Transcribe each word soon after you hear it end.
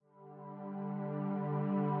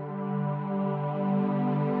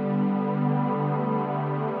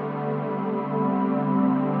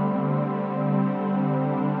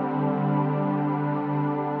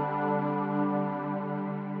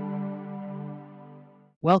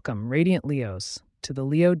Welcome, Radiant Leos, to the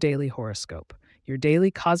Leo Daily Horoscope, your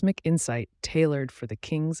daily cosmic insight tailored for the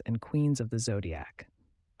kings and queens of the zodiac.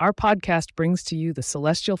 Our podcast brings to you the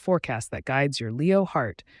celestial forecast that guides your Leo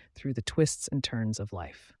heart through the twists and turns of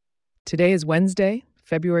life. Today is Wednesday,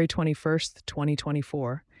 February 21st,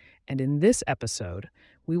 2024, and in this episode,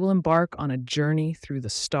 we will embark on a journey through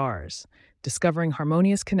the stars, discovering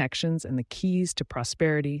harmonious connections and the keys to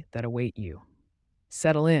prosperity that await you.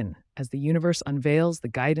 Settle in as the universe unveils the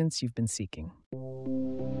guidance you've been seeking.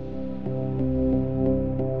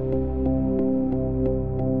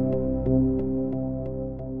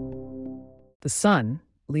 The sun,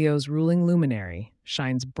 Leo's ruling luminary,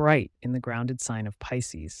 shines bright in the grounded sign of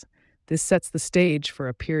Pisces. This sets the stage for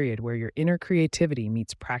a period where your inner creativity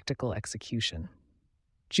meets practical execution.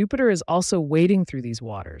 Jupiter is also wading through these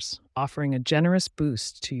waters, offering a generous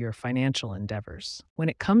boost to your financial endeavors. When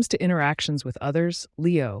it comes to interactions with others,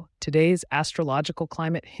 Leo, today's astrological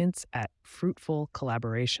climate hints at fruitful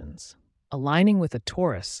collaborations. Aligning with a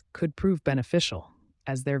Taurus could prove beneficial,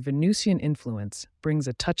 as their Venusian influence brings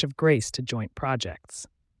a touch of grace to joint projects.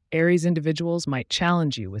 Aries individuals might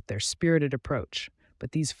challenge you with their spirited approach,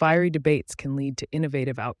 but these fiery debates can lead to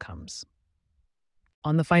innovative outcomes.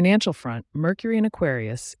 On the financial front, Mercury in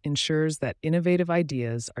Aquarius ensures that innovative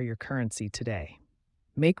ideas are your currency today.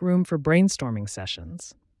 Make room for brainstorming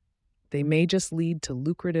sessions. They may just lead to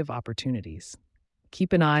lucrative opportunities.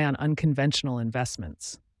 Keep an eye on unconventional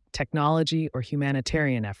investments. Technology or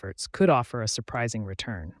humanitarian efforts could offer a surprising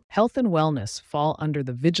return. Health and wellness fall under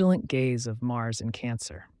the vigilant gaze of Mars in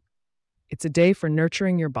Cancer. It's a day for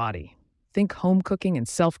nurturing your body. Think home cooking and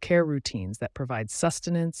self-care routines that provide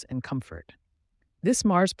sustenance and comfort. This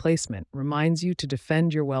Mars placement reminds you to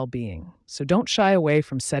defend your well-being, so don't shy away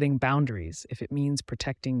from setting boundaries if it means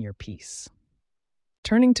protecting your peace.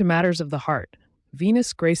 Turning to matters of the heart,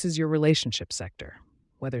 Venus graces your relationship sector.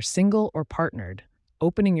 Whether single or partnered,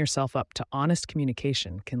 opening yourself up to honest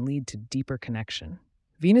communication can lead to deeper connection.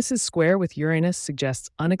 Venus's square with Uranus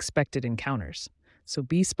suggests unexpected encounters, so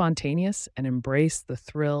be spontaneous and embrace the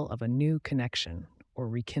thrill of a new connection or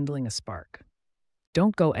rekindling a spark.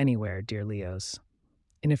 Don't go anywhere, dear Leos.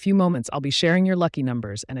 In a few moments, I'll be sharing your lucky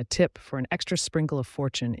numbers and a tip for an extra sprinkle of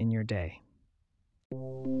fortune in your day.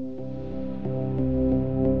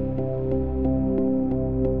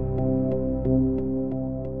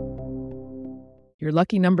 Your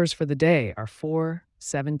lucky numbers for the day are 4,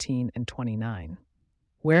 17, and 29.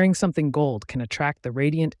 Wearing something gold can attract the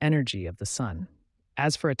radiant energy of the sun.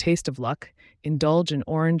 As for a taste of luck, indulge in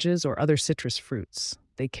oranges or other citrus fruits.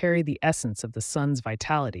 They carry the essence of the sun's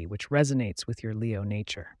vitality, which resonates with your Leo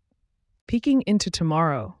nature. Peeking into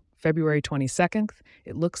tomorrow, February 22nd,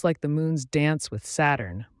 it looks like the moon's dance with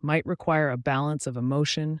Saturn might require a balance of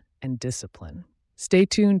emotion and discipline. Stay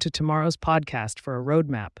tuned to tomorrow's podcast for a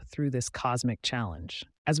roadmap through this cosmic challenge.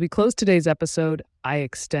 As we close today's episode, I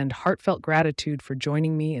extend heartfelt gratitude for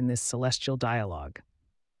joining me in this celestial dialogue.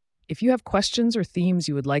 If you have questions or themes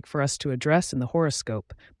you would like for us to address in the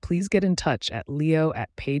horoscope, please get in touch at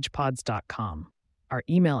leo@pagepods.com. Our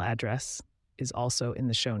email address is also in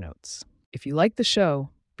the show notes. If you like the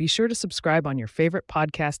show, be sure to subscribe on your favorite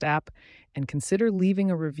podcast app and consider leaving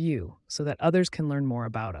a review so that others can learn more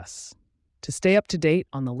about us. To stay up to date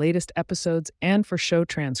on the latest episodes and for show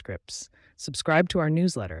transcripts, subscribe to our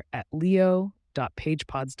newsletter at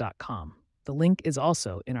leo.pagepods.com. The link is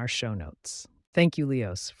also in our show notes. Thank you,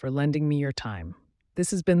 Leos, for lending me your time.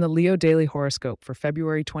 This has been the Leo Daily Horoscope for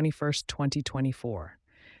February 21st, 2024.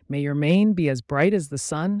 May your mane be as bright as the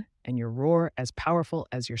sun and your roar as powerful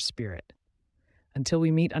as your spirit. Until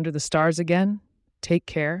we meet under the stars again, take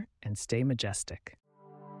care and stay majestic.